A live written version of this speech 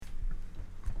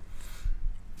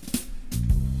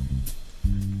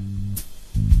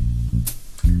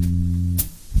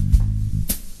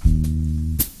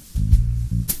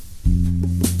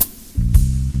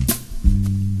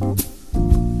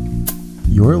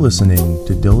You're listening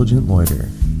to Diligent Loiter.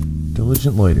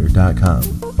 DiligentLoiter.com.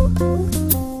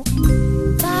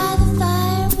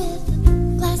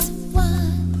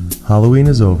 Halloween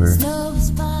is over.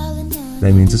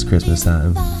 That means it's Christmas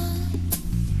time.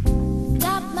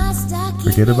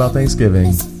 Forget about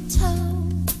Thanksgiving. Style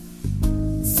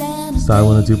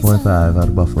 102.5 out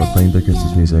of Buffalo, playing their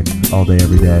Christmas music all day,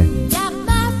 every day.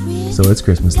 So it's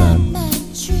Christmas time.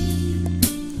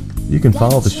 You can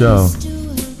follow the show,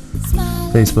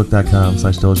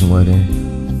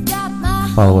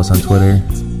 Facebook.com/DiligentLoiter. Follow us on Twitter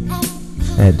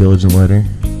 @DiligentLoiter.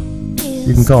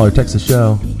 You can call or text the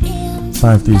show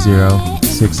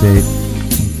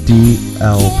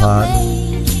 530-68-DL-POD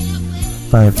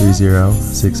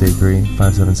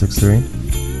 530-683-5763.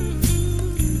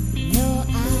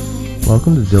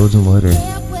 Welcome to Diligent Loiter.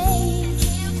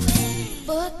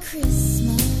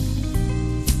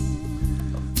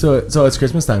 So it's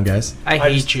Christmas time, guys. I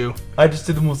hate you. I just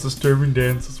did the most disturbing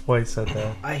dance. That's why I said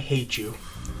that. I hate you.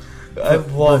 I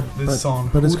love this song.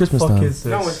 But it's Christmas time. Is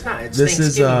this? No, it's not. It's This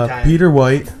is Thanksgiving time. Peter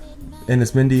White, and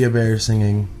it's Mindy Bear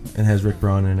singing, and has Rick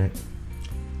Braun in it.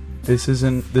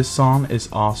 This song is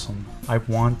awesome. I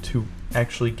want to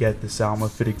actually get this album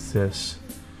if it exists.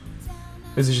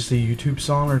 Is it just a YouTube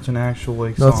song or it's an actual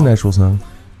song? No, it's an actual song.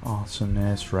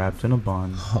 Awesomeness wrapped in a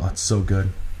bun. Oh, it's so good.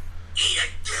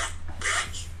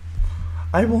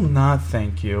 I will not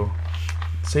thank you.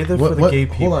 Say that for the gay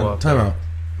people. Hold on, time out.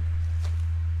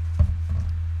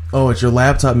 Oh, it's your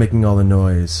laptop making all the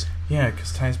noise. Yeah,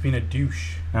 because Ty's being a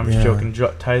douche. I'm just joking.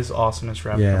 Ty's awesomeness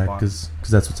wrapped in a bun. Yeah, because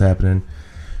that's what's happening.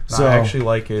 So I actually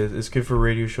like it. It's good for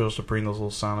radio shows to bring those little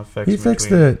sound effects. He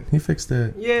fixed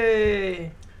it.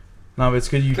 Yay! No, but it's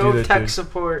good you Go do that tech too.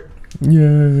 support.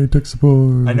 Yay, tech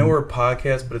support. I know we're a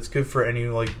podcast, but it's good for any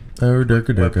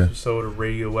episode or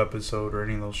radio episode or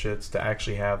any of those shits to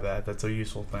actually have that. That's a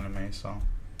useful thing to me.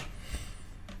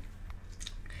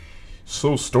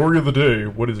 So story of the day.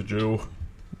 What is it, Joe?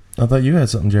 I thought you had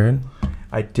something, Jared.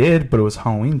 I did, but it was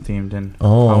Halloween themed. And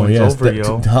Halloween's yes, over,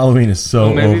 yo. Halloween is so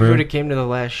maybe over. if you would have came to the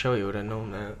last show, you would have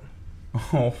known that.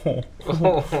 Oh,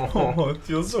 it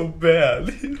feels so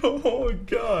bad. Oh my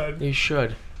god. You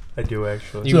should. I do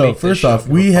actually. So first off,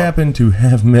 we happen to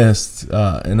have missed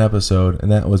an episode, and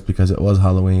that was because it was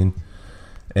Halloween.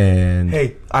 And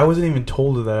hey, I wasn't even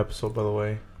told of that episode, by the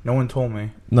way. No one told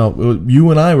me. No,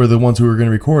 you and I were the ones who were going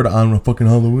to record on fucking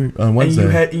Halloween on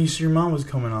Wednesday. And your mom was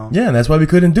coming on. Yeah, and that's why we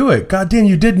couldn't do it. God damn,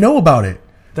 you did know about it.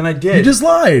 Then I did. You just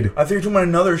lied. I thought you were talking about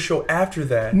another show after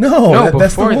that. No,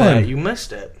 that's the before that, one. you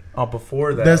missed it. Oh,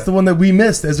 before that. That's the one that we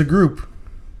missed as a group.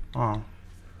 Oh.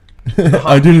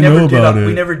 I didn't know about it.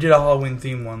 We never did a Halloween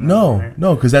theme one. No,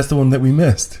 because that's the one that we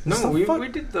missed. No, we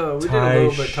did a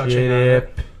little bit touching on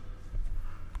it.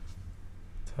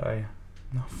 Ty,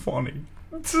 not funny.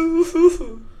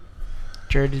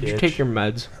 Jared, did you take your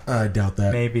meds? I doubt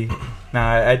that. Maybe.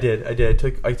 Nah, I did. I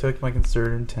took my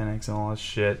Concerta Tenex and all that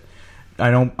shit.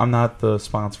 I'm not the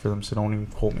sponsor for them, so don't even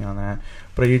quote me on that.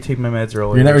 But I did take my meds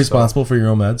earlier. You're not responsible for your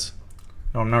own meds?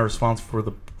 No, I'm not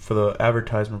responsible for the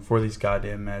advertisement for these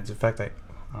goddamn meds. In fact, I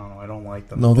don't know. I don't like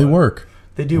them. No, they work.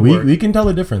 They do work. We can tell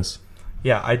the difference.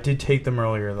 Yeah, I did take them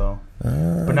earlier though,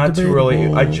 but not too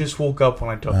early. I just woke up when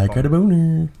I took them. I got a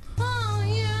boner.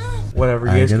 Whatever,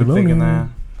 you guys keep thinking that.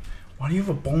 Why do you have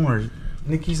a boner?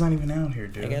 Nikki's not even out here,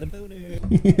 dude. I got a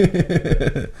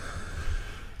boner.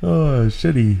 Oh,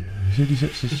 shit. Hey,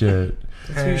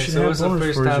 so what's the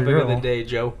first topic of the day,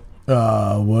 Joe?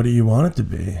 What do you want it to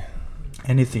be?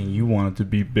 Anything you want it to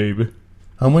be, baby.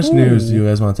 How much news do you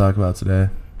guys want to talk about today?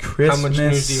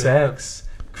 Christmas sex.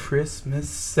 Christmas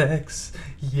sex.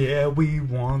 Yeah, we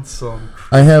want some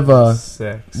Christmas I have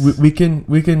sex. We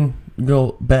can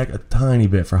go back a tiny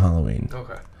bit for Halloween.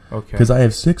 Okay. Because I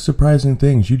have 6 surprising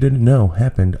things you didn't know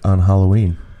happened on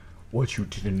Halloween. What you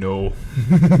didn't know.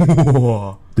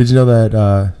 Did you know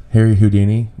that Harry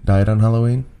Houdini died on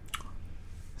Halloween?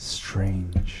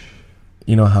 Strange.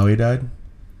 You know how he died?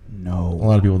 No. A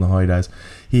lot of people know how he dies.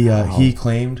 He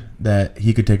claimed that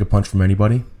he could take a punch from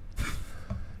anybody.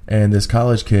 And this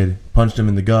college kid punched him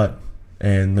in the gut.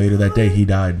 And later that day, he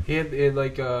died. He had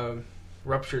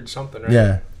ruptured something, right?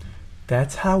 Yeah.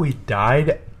 That's how he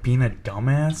died? Being a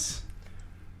dumbass?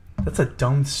 That's a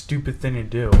dumb, stupid thing to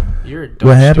do. You're a dumb,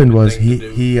 what happened was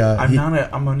I'm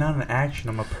not an action.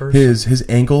 I'm a person. His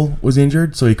ankle was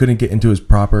injured, so he couldn't get into his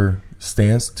proper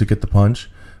stance to get the punch.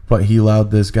 But he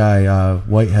allowed this guy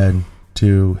Whitehead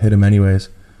to hit him anyways.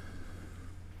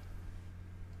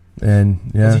 And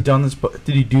yeah, has he done this?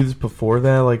 Did he do this before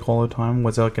that, like all the time?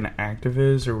 Was it like an act of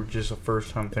his, or just a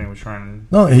first time thing? He was trying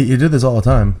to... No, he did this all the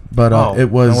time, but it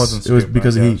was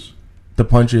because the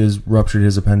punches ruptured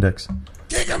his appendix.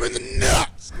 Kick him in in the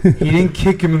nuts. He didn't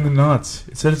kick him in the nuts.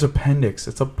 It said his appendix.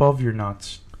 It's above your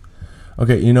nuts.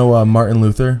 Okay, you know Martin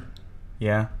Luther?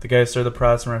 Yeah, the guy who started the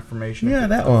Protestant Reformation. Yeah,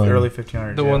 that one. Early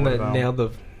 1500s. The one that nailed the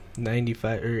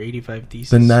 95 or 85 thesis.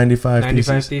 The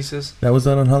 95 thesis. That was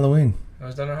done on Halloween. That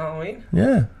was done on Halloween?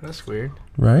 Yeah. That's weird.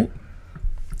 Right?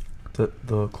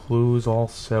 The clues all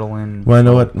settle in. Well, I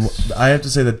know what... I have to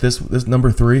say that this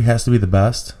number 3 has to be the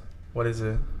best. What is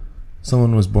it?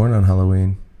 Someone was born on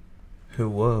Halloween. Who?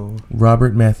 Whoa.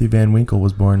 Robert Matthew Van Winkle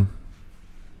was born.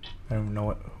 I don't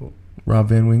know who. Rob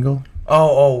Van Winkle?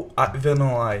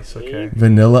 Vanilla Ice. Okay.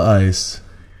 Vanilla Ice.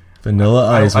 Vanilla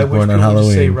Ice was born on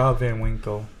Halloween. I say Rob Van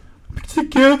Winkle.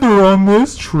 Together on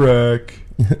this track.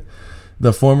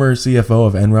 The former CFO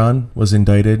of Enron was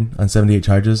indicted on 78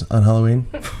 charges on Halloween.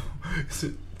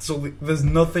 So there's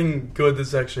nothing good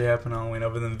that's actually happened on Halloween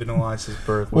other than Vanilla Ice's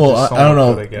birth. Well, I don't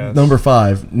know. Good, I guess. Number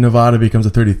 5, Nevada becomes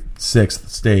a 36th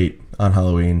state on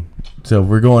Halloween. So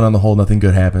we're going on the whole nothing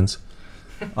good happens.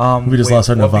 We just lost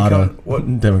our Nevada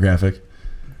demographic.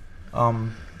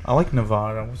 I like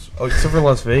Nevada. Except for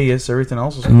Las Vegas. Everything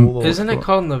else is cool. Isn't it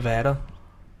called Nevada?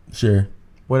 Sure.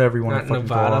 Whatever you want to fucking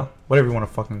call it. Whatever you want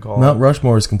to fucking call it. Mount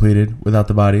Rushmore is completed without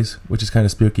the bodies, which is kind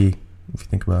of spooky if you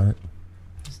think about it.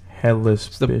 Headless.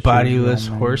 It's the bodiless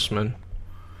horseman.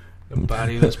 The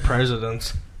bodiless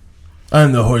presidents.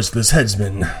 I'm the horseless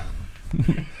headsman.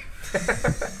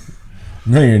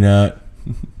 No, you're not.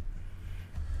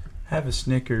 Have a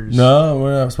Snickers. No,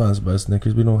 we're not sponsored by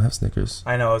Snickers. We don't have Snickers.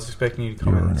 I know. I was expecting you to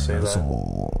come in and say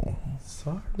asshole. That.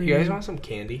 Sorry. You guys want some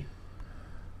candy?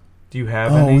 Do you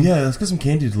have any? Oh, yeah. Let's get some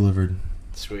candy delivered.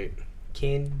 Sweet.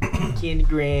 Candy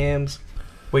grams.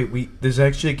 Wait. There's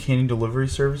actually a candy delivery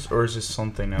service, or is this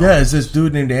something else? Yeah, it's this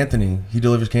dude named Anthony. He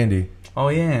delivers candy. Oh,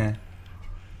 yeah.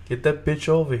 Get that bitch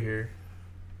over here.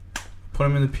 Put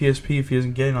him in the PSP if he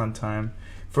doesn't get it on time.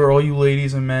 For all you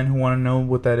ladies and men who want to know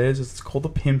what that is, it's called the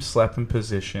pimp slapping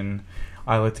position.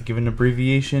 I like to give an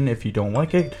abbreviation. If you don't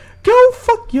like it, go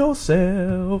fuck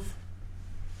yourself.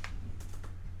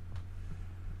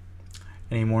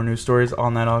 Any more news stories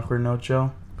on that awkward note,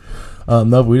 Joe? No,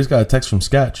 but we just got a text from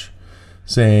Sketch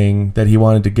saying that he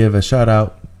wanted to give a shout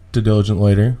out to Diligent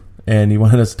Loiter, and he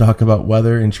wanted us to talk about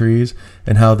weather and trees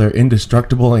and how they're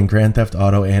indestructible in Grand Theft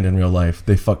Auto and in real life.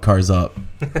 They fuck cars up.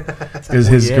 Because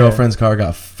his girlfriend's car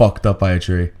got fucked up by a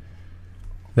tree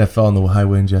that fell in the high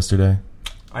winds yesterday.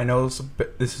 I know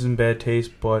this is in bad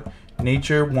taste, but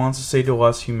nature wants to say to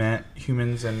us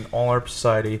humans and all our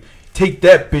society, take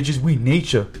that, bitches. We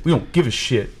nature. We don't give a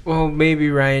shit. Well, maybe,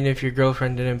 Ryan, if your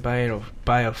girlfriend didn't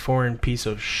buy a foreign piece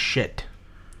of shit,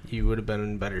 you would have been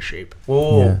in better shape.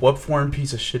 Whoa, yeah. What foreign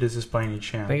piece of shit is this by any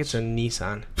chance? I think it's a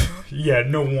Nissan. Yeah,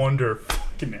 no wonder.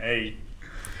 Fucking A.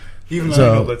 Even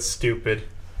though I know that's stupid.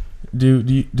 Did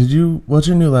you? What's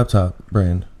your new laptop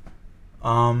brand?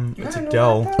 It's a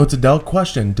Dell. Oh, it's a Dell.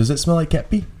 Question: does it smell like cat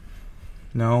pee?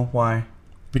 No, why?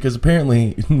 Because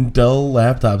apparently Dell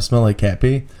laptops smell like cat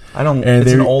pee. I don't. And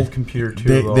it's an old computer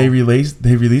too. They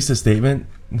released a statement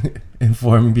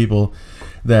informing people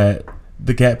that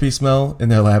the cat pee smell in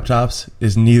their laptops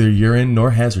is neither urine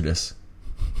nor hazardous.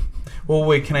 Well,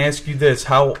 wait. Can I ask you this?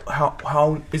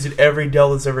 How is it every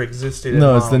Dell that's ever existed?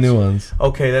 No, it's the new ones.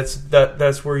 Okay,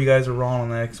 that's where you guys are wrong on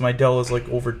that. Because my Dell is like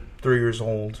over 3 years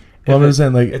old. Well, I'm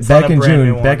saying like back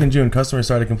in June, customers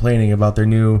started complaining about their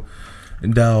new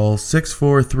Dell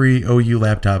 643OU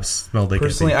laptops smelled like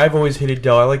Personally, I've always hated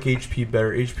Dell. I like HP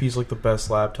better. HP's like the best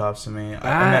laptops to me.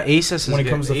 Asus is good.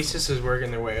 Asus is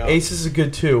working their way up. Asus is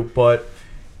good too, but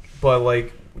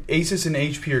like Asus and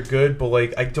HP are good, but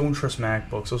like I don't trust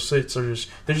MacBooks. Those sites are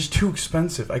they're just too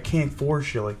expensive. I can't afford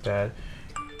shit like that.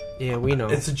 Yeah, we know.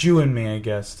 It's a Jew in me, I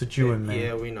guess. It's a Jew in me.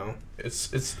 Yeah, we know.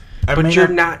 It's. But you're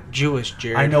not Jewish,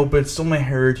 Jared. I know, but it's still my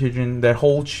heritage and that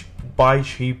whole buy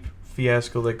cheap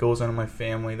fiasco that goes on in my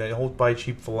family, that whole buy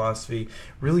cheap philosophy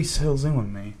really settles in with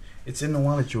me. It's in a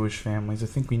lot of Jewish families. I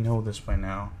think we know this by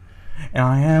now. And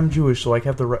I am Jewish, so I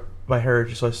have my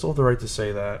heritage, so I still have the right to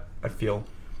say that, I feel.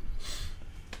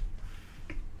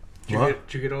 Did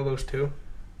you get all those too?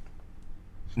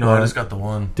 No, I just got the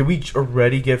one. Did we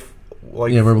already get...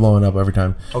 yeah, we're blowing up every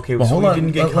time. Okay, so we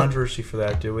didn't get controversy for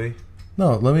that, do we?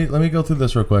 No, let me go through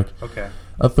this real quick. Okay.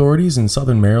 Authorities in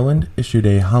southern Maryland issued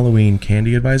a Halloween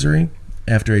candy advisory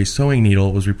after a sewing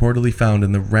needle was reportedly found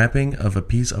in the wrapping of a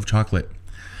piece of chocolate.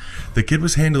 The kid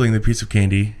was handling the piece of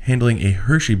candy, handling a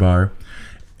Hershey bar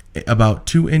about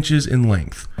 2 inches in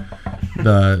length.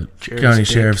 The county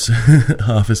sheriff's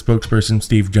office spokesperson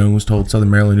Steve Jones told Southern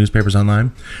Maryland newspapers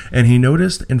online, and he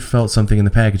noticed and felt something in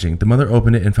the packaging. The mother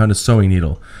opened it and found a sewing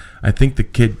needle. I think the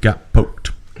kid got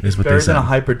poked, is what they said. Better than a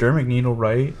hypodermic needle,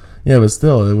 right? Yeah, but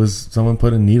still, it was someone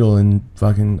put a needle in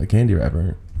fucking a candy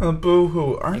wrapper.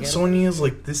 Boo-hoo. Aren't Sonias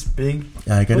like this big?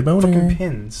 I got a Like boner. fucking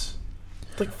pins.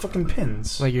 Like fucking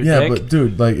pins. Like your Yeah, dick? but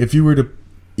dude, like if you were to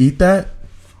eat that,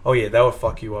 Oh yeah, that would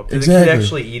fuck you up. Did the Exactly. kid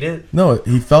actually eat it? no,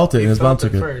 he felt it You and his mom felt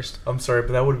took it. first. I'm sorry,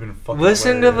 but that would have been fucking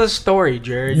Listen to the hilarious. story,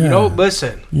 Jared. Yeah. You don't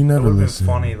listen. You It never would have been listen.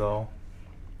 funny though.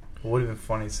 It would have been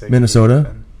funny to say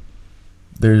Minnesota?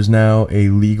 There's now a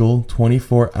legal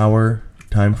 24-hour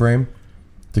time frame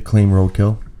to claim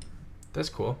roadkill. That's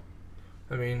cool.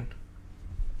 I mean,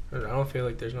 I don't feel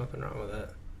like there's nothing wrong with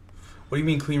that. What do you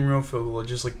mean clean road food?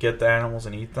 Just like get the animals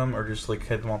and eat them, or just like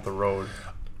head them off the road?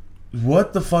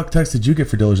 What the fuck text did you get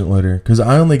for Diligent Litter? Because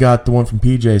I only got the one from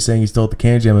PJ saying he's still at the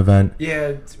Can Jam event, Yeah,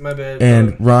 it's my bad.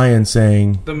 and Ryan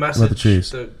saying the about message, the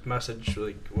trees. the message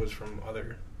like was from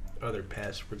other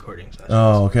past recording sessions.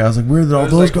 Oh, okay. I was like, where did all I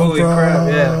was those like, come holy from?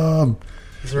 crap, yeah.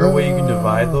 Is there a way you can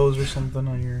divide those or something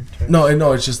on your text? No,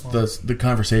 it's just the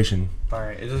conversation.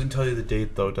 Alright, it doesn't tell you the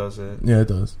date though, does it? Yeah, it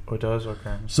does. Oh, it does?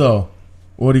 Okay. So,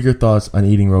 what are your thoughts on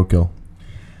eating roadkill?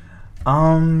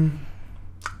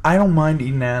 I don't mind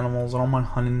eating animals. I don't mind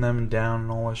hunting them down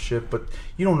and all that shit. But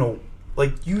you don't know.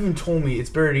 Like, you even told me it's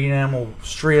better to eat an animal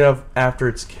straight up after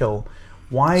its kill.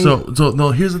 Why? So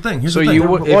no. Here's the thing. So the thing. you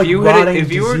would, Like if you rotting hit it,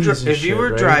 disease and if you shit, were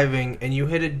right? driving and you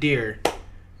hit a deer,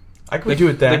 I could do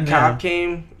it then. The cop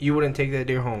came, you wouldn't take that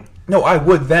deer home. No, I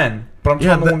would then. But I'm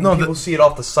Yeah, talking when no, people see it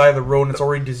off the side of the road and it's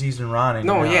already diseased and rotting.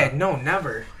 No, you know? no,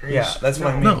 never. Yeah, that's what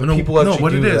I mean. No. People actually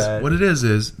What do it is? that. What it is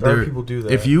There are there- people do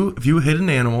that. If you hit an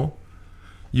animal,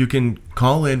 you can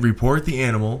call in, report the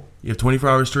animal. You have 24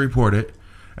 hours to report it,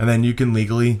 and then you can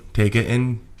legally take it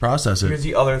and process Here's it.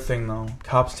 the other thing, though.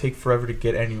 Cops take forever to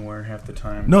get anywhere half the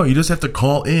time. No, you just have to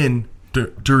call in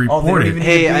to Oh, report they it. don't even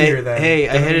Hey, need to be I here then. They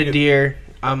I don't hit need a to- deer.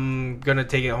 I'm gonna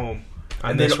take it home.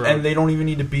 On And this road. they don't even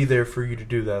need to be there for you to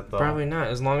do that, though. Probably not.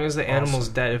 As long as the animal's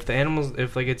Awesome. dead.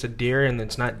 If like it's a deer and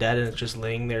it's not dead and it's just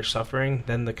laying there suffering,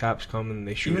 then the cops come and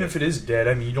they shoot Even it. if it is dead,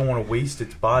 I mean, you don't want to waste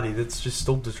its body. That's just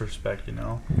still disrespect, you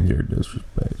know? Your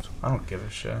disrespect. I don't give a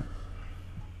shit.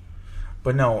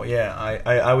 But no, yeah,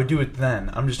 I would do it then.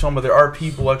 I'm just talking about there are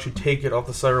people who actually take it off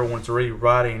the side of the road when it's already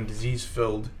rotting and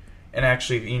disease-filled and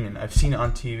actually have eaten it. I've seen it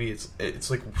on TV.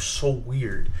 It's like so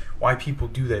weird why people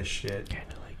do that shit.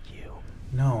 Kind of like you.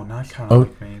 No, not kind of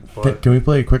like me. But Can we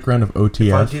play a quick round of if I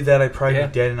OTF? did that, I'd probably Yeah.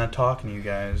 be dead and not talking to you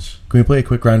guys. Can we play a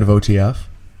quick round of OTF?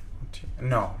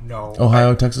 No.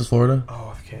 Ohio, Texas, Florida.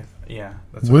 Oh, okay. Yeah.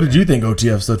 That's What okay. did you think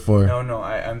OTF stood for? No,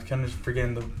 I'm kind of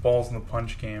forgetting the balls in the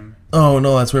punch game. Oh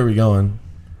no, that's where we're going.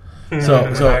 So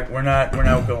We're not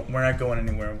going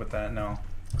anywhere with that. No.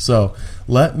 So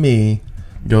let me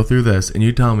go through this, and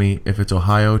you tell me if it's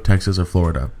Ohio, Texas, or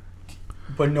Florida.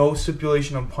 But no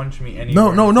stipulation on punch me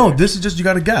anywhere. No. This is just you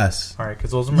got to guess. All right,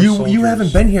 because those are my You soldiers.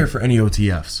 haven't been here for any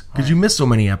OTFs because you missed so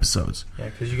many episodes. Yeah,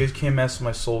 because you guys can't mess with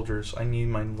my soldiers. I need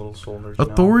my little soldiers. you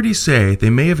know? Authorities say they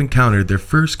may have encountered their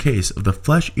first case of the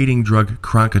flesh-eating drug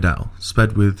crocodile,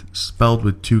 spelled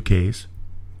with two K's,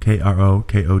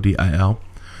 Krokodil.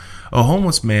 A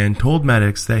homeless man told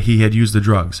medics that he had used the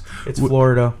drugs. It's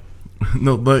Florida.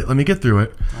 No, but let me get through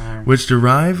it. Alright. Which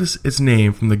derives its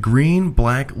name from the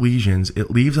green-black lesions it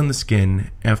leaves on the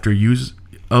skin after use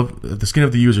of the skin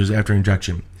of the users after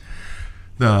injection.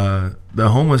 The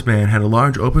homeless man had a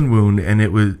large open wound, and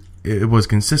it was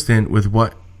consistent with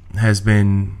what has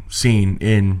been seen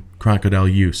in crocodile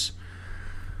use.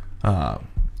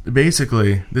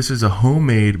 Basically, this is a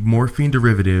homemade morphine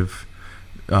derivative.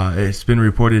 It's been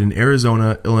reported in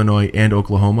Arizona, Illinois, and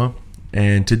Oklahoma.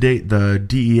 And to date, the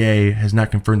DEA has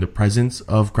not confirmed the presence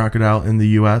of crocodile in the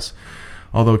U.S.,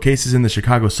 although cases in the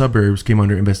Chicago suburbs came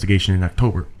under investigation in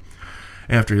October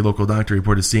after a local doctor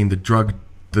reported seeing the drug's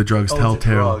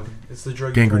telltale It's the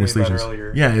drug gangrenous you told me lesions. about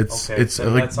earlier. Yeah, it's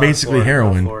then like that's not basically Florida, not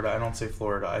heroin. Florida. I don't say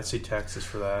Florida. I say Texas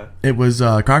for that. It was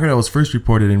crocodile was first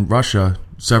reported in Russia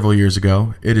several years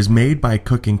ago. It is made by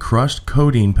cooking crushed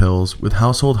codeine pills with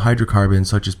household hydrocarbons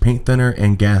such as paint thinner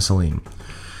and gasoline.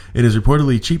 It is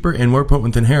reportedly cheaper and more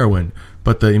potent than heroin,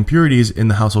 but the impurities in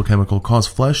the household chemical cause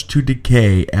flesh to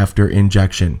decay after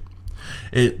injection.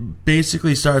 It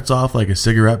basically starts off like a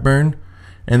cigarette burn,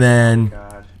 and then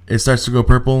God. it starts to go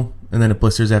purple, and then it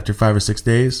blisters after 5 or 6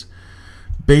 days.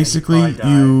 Basically,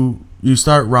 probably you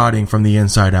start rotting from the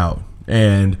inside out,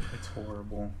 and It's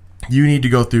horrible. you need to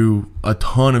go through a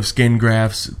ton of skin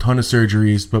grafts, a ton of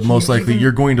surgeries, but most likely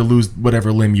you're going to lose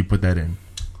whatever limb you put that in.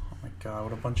 Oh my God,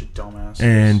 what a bunch of dumbasses.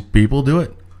 And people do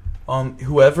it.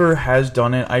 Whoever has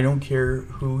done it, I don't care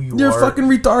who you You're are. fucking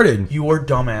retarded. You are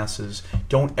dumbasses.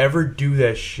 Don't ever do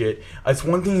that shit. It's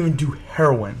one thing to even do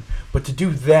heroin, but to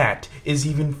do that is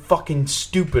even fucking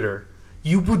stupider.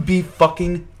 You would be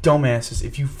fucking dumbasses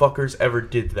if you fuckers ever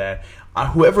did that.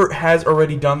 Whoever has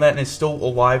already done that and is still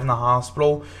alive in the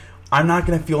hospital, I'm not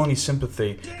going to feel any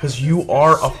sympathy. Because you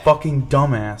are a fucking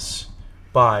dumbass.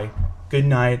 Bye. Good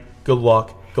night. Good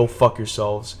luck. Go fuck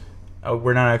yourselves.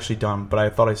 We're not actually done, but I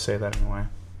thought I'd say that anyway.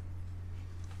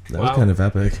 That was kind of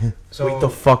epic. So, Wake the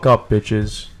fuck up,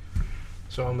 bitches.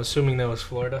 So I'm assuming that was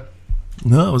Florida.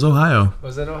 No, it was Ohio.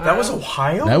 Was that Ohio? That was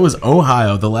Ohio? That was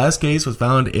Ohio. The last case was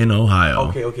found in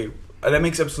Ohio. Okay. That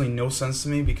makes absolutely no sense to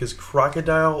me because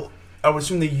crocodile, I would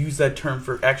assume they use that term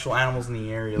for actual animals in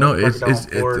the area. No, like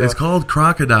it's called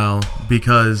crocodile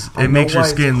because I it makes know your why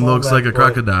it's skin called looks that, like a but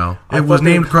crocodile. I It was thought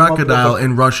they named would come up with crocodile a-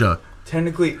 in Russia.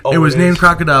 Technically, It was named is.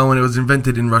 crocodile when it was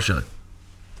invented in Russia.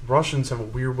 Russians have a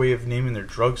weird way of naming their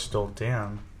drugs still,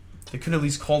 damn. They could at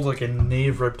least call like a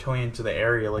native reptilian to the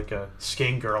area, like a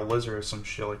skink or a lizard or some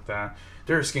shit like that.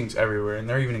 There are skinks everywhere, and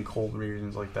they're even in cold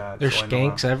regions like that. There's so I know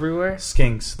skanks everywhere?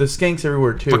 Skinks. There's skinks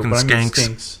everywhere too, Fucking but I mean skanks.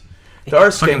 skinks. There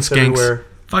are Fucking skinks skanks. everywhere.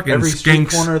 Fucking Every street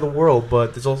skinks. corner of the world,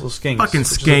 but there's also skinks. Fucking which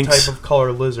skinks. is a type of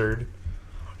color lizard.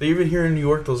 They even here in New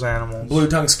York, those animals. Blue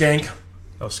tongue skank.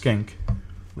 Oh, skink.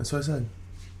 That's what I said.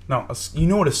 No, you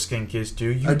know what a skink is,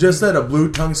 dude. I just said a blue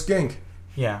tongue skink.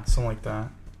 Yeah, something like that.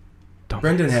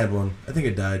 Brendan had one. I think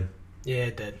it died. Yeah,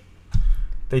 it did.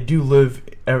 They do live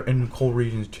in cold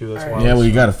regions too. That's why. Alright. Yeah, well,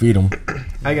 you gotta feed them.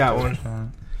 I got one. Uh,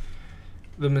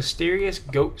 The mysterious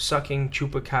goat-sucking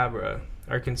chupacabra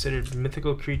are considered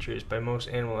mythical creatures by most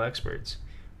animal experts,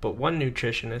 but one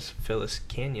nutritionist, Phyllis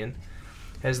Canyon,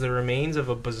 has the remains of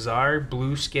a bizarre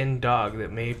blue-skinned dog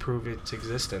that may prove its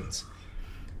existence.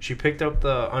 She picked up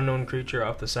the unknown creature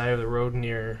off the side of the road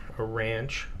near a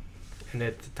ranch, and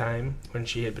at the time when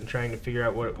she had been trying to figure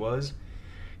out what it was,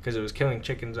 because it was killing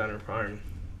chickens on her farm.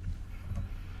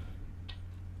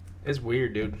 It's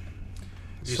weird, dude.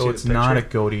 Did you So see it's the not a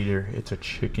picture? goat eater; it's a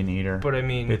chicken eater. But I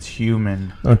mean, It's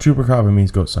human. No, chupacabra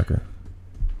means goat sucker.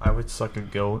 I would suck a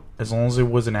goat as long as it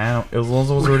was an animal. As long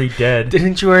as it was already dead.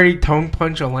 didn't you already tongue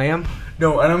punch a lamb?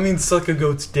 No, I don't mean suck a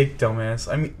goat's dick,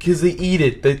 dumbass. I mean because they eat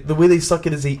it. The way they suck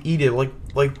it is they eat it like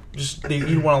just they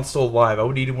eat one while it's still alive. I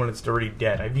would eat it when it's already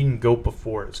dead. I've eaten goat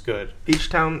before. It's good. Each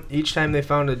time they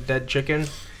found a dead chicken,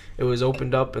 it was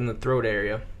opened up in the throat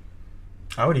area.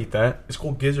 I would eat that. It's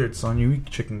called gizzards, son. You eat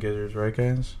chicken gizzards, right,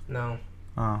 guys? No.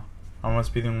 Oh, I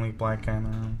must be the only black guy in the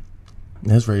room.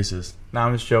 That's racist. Nah,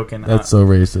 I'm just joking. That's so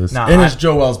racist. nah, and it's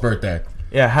Joel's birthday.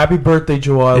 Yeah, happy birthday,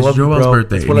 Joel. I It's love Joel's you, bro.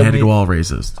 birthday, That's and what he had to mean. go all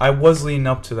racist. I was leading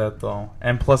up to that though,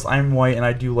 and plus I'm white and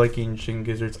I do like eating chicken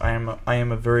gizzards. I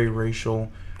am a very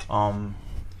racial I'm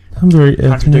very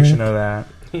contradiction ethnic. of that.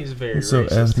 He's very You're so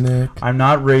racist. ethnic. I'm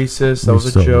not racist. That You're was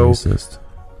a so joke. Racist.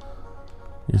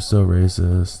 You're so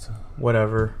racist.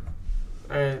 Whatever.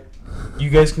 Alright,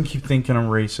 You guys can keep thinking I'm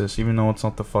racist, even though it's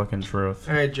not the fucking truth.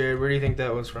 Jared, where do you think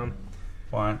that was from?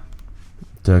 Why?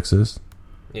 Texas,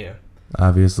 Yeah.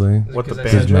 obviously. Is it What, 'cause the I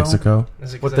Because said- banjo? Mexico.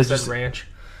 Is it What, because I they said just- ranch?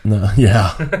 No,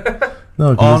 yeah.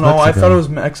 No, 'cause Oh it's no, I Mexico. thought it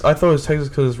was I thought it was Texas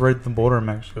because it's right at the border of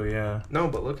Mexico. Yeah. No,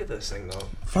 but look at this thing, though.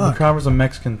 Fuck. Chupacabra a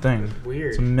Mexican thing. It's weird.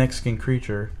 It's a Mexican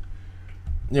creature.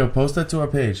 Yo, post that to our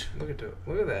page. Look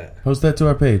at that. Post that to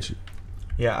our page.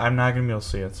 Yeah, I'm not gonna be able to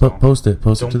see it. So. Post it.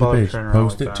 Post Don't it to the bother page. turning around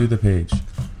Post like it to that. the page.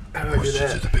 How do I do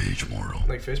that? page, Moral.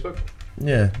 Like Facebook?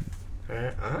 Yeah.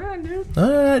 Alright, dude.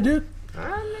 Alright, dude.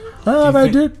 Alright,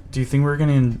 Alright, dude. Do you think we're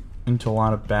getting into a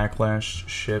lot of backlash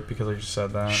shit because I just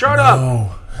said that? Shut up!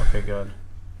 No. Okay, good.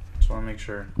 Just want to make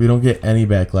sure. We don't get any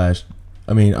backlash.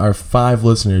 I mean, our 5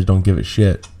 listeners don't give a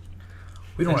shit.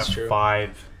 We don't That's have true.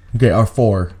 5. Okay, our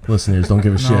 4 listeners don't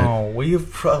give a shit. No, we have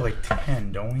probably like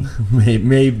 10, don't we?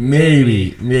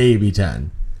 Maybe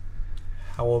 10.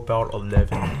 How about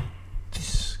 11?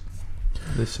 Just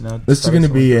listen up. This is going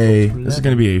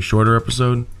to be a shorter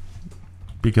episode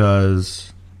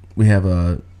because we have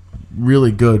a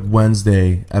really good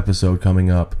Wednesday episode coming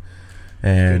up,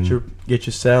 and Get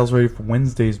your saddles ready for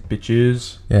Wednesdays,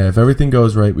 bitches. yeah, if everything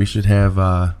goes right, we should have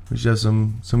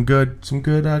some good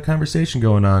conversation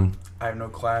going on. I have no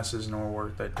classes nor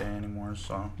work that day anymore,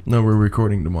 so No, we're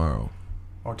recording tomorrow.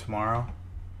 or tomorrow.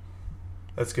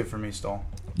 That's good for me still.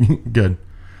 Good.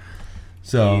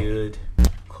 So, Good.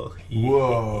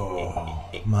 whoa,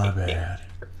 my bad.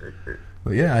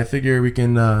 But yeah, I figure we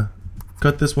can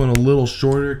cut this one a little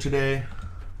shorter today.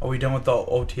 Are we done with the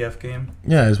OTF game?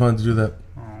 Yeah, I just wanted to do that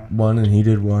Oh. one, and he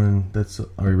did one, and that's all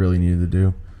we really needed to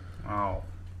do. Oh.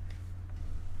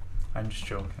 I'm just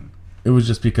joking. It was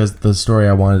just because the story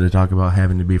I wanted to talk about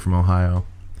having to be from Ohio.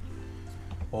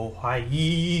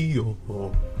 Ohio.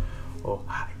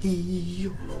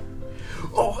 Ohio.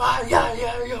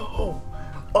 Ohio.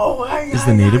 Oh, Is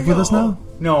the native with us now?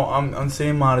 No, I'm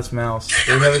saying Modest Mouse.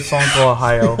 They have a song called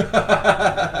Ohio.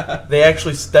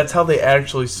 That's how they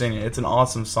actually sing it. It's an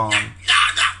awesome song.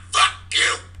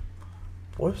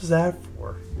 What was that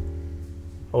for?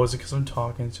 Oh, is it because I'm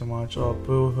talking too much? Oh,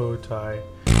 boo-hoo, Ty.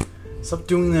 Stop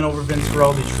doing that over Vince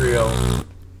Guaraldi Trio.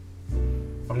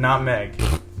 I'm not Meg.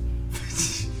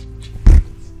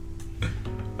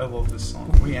 I love this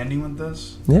song. Are we ending with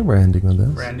this? Yeah, we're ending with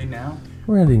this. We're ending now?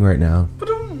 We're ending right now. But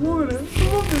I don't want it.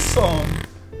 I love this song.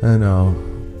 I know,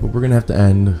 but we're gonna have to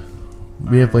end.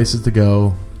 We have places to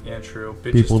go. Yeah, true.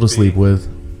 Bitches People to sleep with.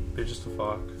 Bitches to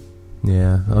fuck.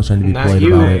 Yeah, I was trying to be Not polite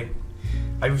you. about it.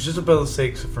 I was just about to say,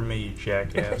 except for me, you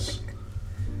jackass.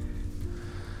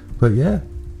 But yeah,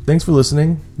 thanks for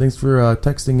listening. Thanks for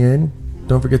texting in.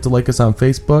 Don't forget to like us on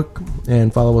Facebook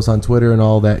and follow us on Twitter and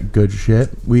all that good shit.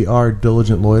 We are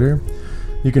Diligent Loiter.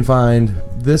 You can find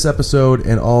this episode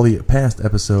and all the past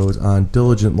episodes on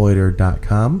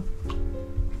diligentloiter.com.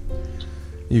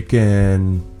 You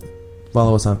can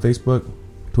follow us on Facebook,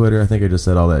 Twitter. I think I just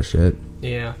said all that shit.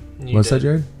 Yeah. What's that,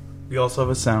 Jared? We also have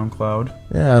a SoundCloud.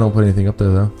 Yeah, I don't put anything up there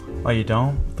though. Oh, you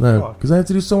don't? No, Fuck. because I have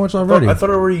to do so much already. I thought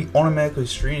it already automatically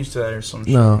streams to that or some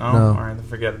shit. No. Alright, then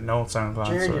forget it. No SoundCloud.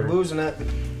 Jared, sorry. you're losing it.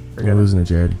 We're losing it,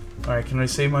 Jared. Alright, can I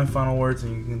say my final words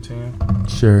and you can continue?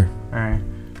 Sure. Alright.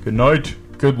 Good night,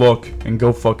 good luck, and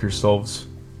go fuck yourselves.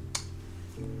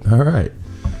 All right.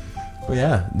 Well,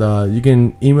 yeah, you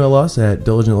can email us at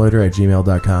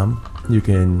diligentloiter@gmail.com. You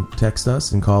can text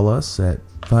us and call us at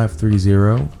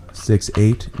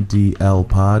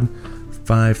 530-68DL-POD,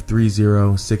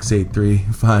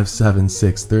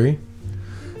 530-683-5763.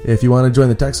 If you want to join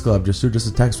the text club, just shoot us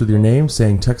a text with your name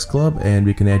saying text club, and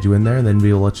we can add you in there, and then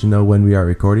we'll let you know when we are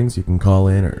recording, so you can call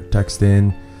in or text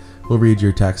in. We'll read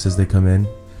your texts as they come in.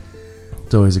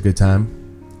 It's always a good time.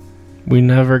 We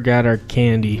never got our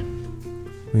candy.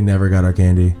 We never got our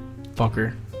candy.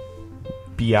 Fucker.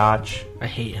 Biatch. I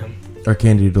hate him. Our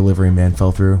candy delivery man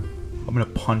fell through. I'm gonna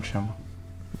punch him.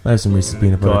 I have some Reese's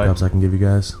peanut butter God. cups I can give you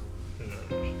guys.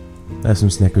 I have some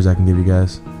Snickers I can give you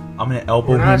guys. I'm gonna elbow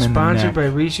We're him not in the sponsored neck. by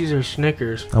Reese's or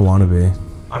Snickers. I want to be.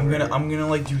 I'm gonna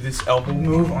like do this elbow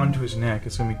move onto his neck.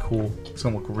 It's gonna be cool. It's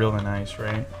gonna look really nice,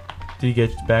 right? Did he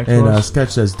get back to And us? Sketch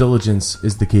says diligence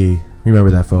is the key. Remember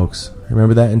that, folks.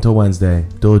 Remember that until Wednesday.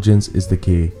 Diligence is the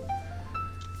key.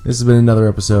 This has been another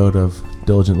episode of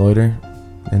Diligent Loiter.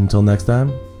 And until next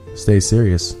time, stay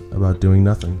serious about doing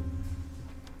nothing.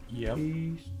 Yep.